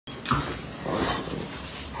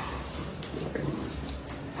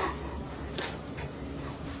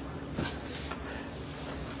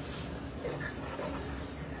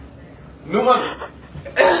New one.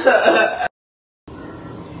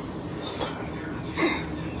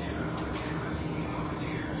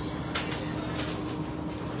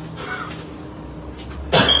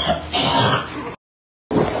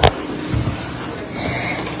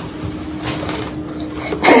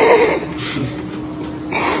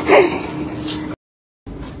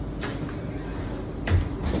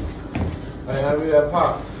 Hey, have me that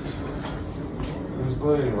pop. It's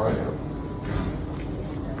bleeding right now.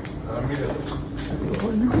 Have me that.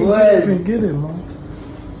 What? You can get it, man.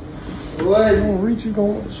 What? You gonna reach, you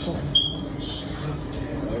gonna want something.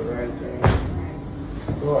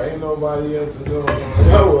 Bro, ain't nobody else to do it.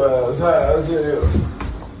 Yo, I said,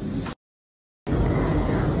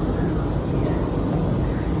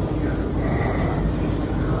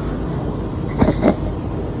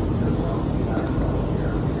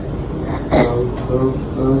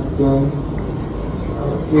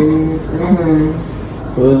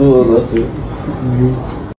 What's it?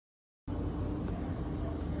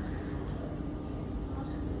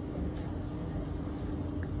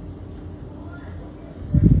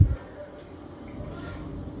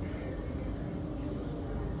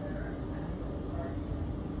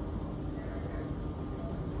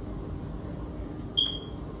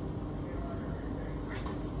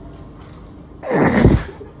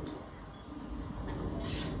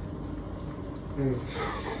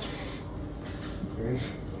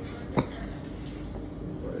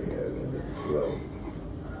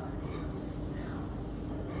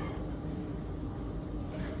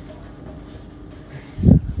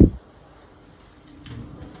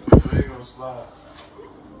 slide.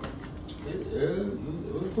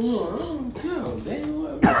 What's going on?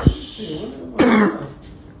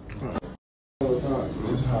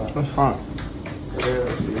 It's hot. That's fine.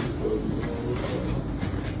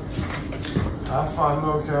 I find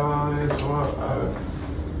North Carolina is tomorrow.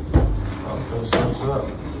 I feel so up.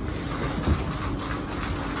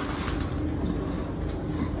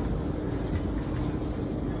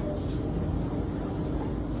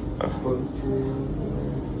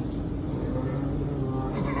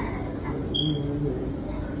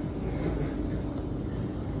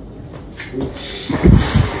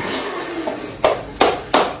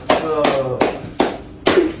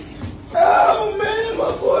 Oh man,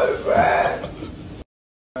 my boy Brad.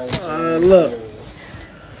 Look.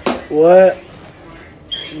 What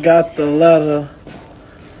got the letter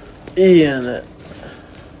E in it?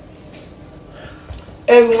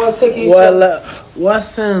 Everyone take each other. What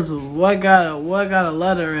sentence? What got a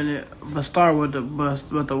letter in it? But start with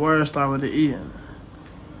the word start with the E in it.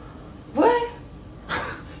 What?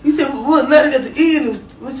 You said what letter got the E in it?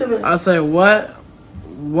 What's that? I say what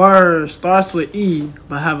word starts with E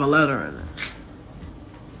but have a letter in it?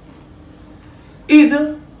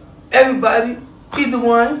 Either, everybody, either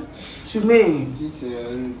one. What you mean? He said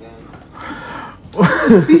anything.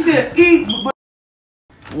 He said E, but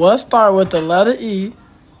What start with the letter E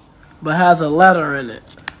but has a letter in it?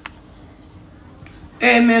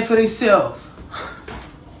 amen for themselves.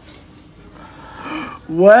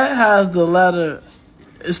 What has the letter?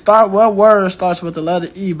 What word starts with the letter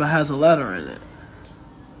E but has a letter in it?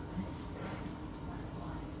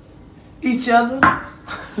 Each other,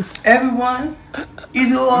 everyone,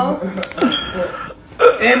 either or.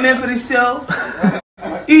 Amen for themselves.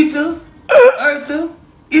 Ether, earther,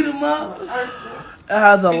 eat them up. It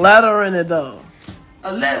has a letter in it though.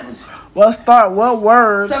 11. What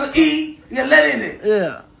word? Start with E, you got a letter in it.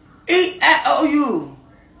 Yeah. E-I-O-U.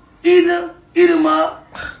 Either, eat them up.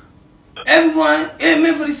 Everyone,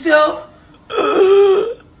 amen for themselves.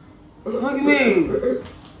 What do you mean?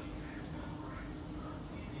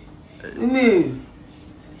 What do you mean?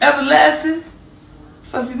 Everlasting?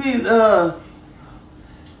 What do you mean?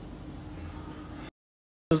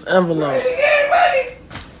 It's envelope. Everybody.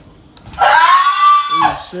 You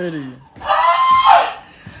shitty.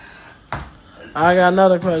 I got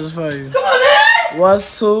another question for you. Come on, man.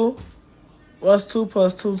 What's 2 plus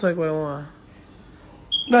 2 take away 1?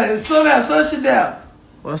 No, slow down, slow shit down.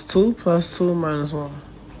 What's 2 plus 2 minus 1?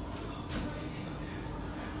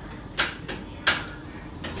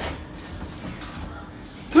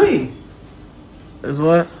 Three. Is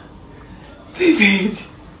what? Three, bitch.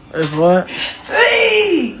 Is what?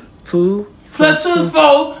 3. 2 Plus 2 is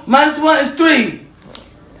 4, minus 1 is 3.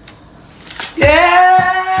 Yeah!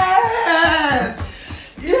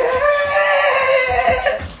 Yes!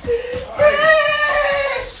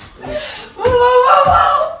 Yes! Whoa, whoa, whoa,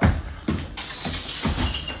 whoa!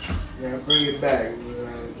 Yeah, bring it back.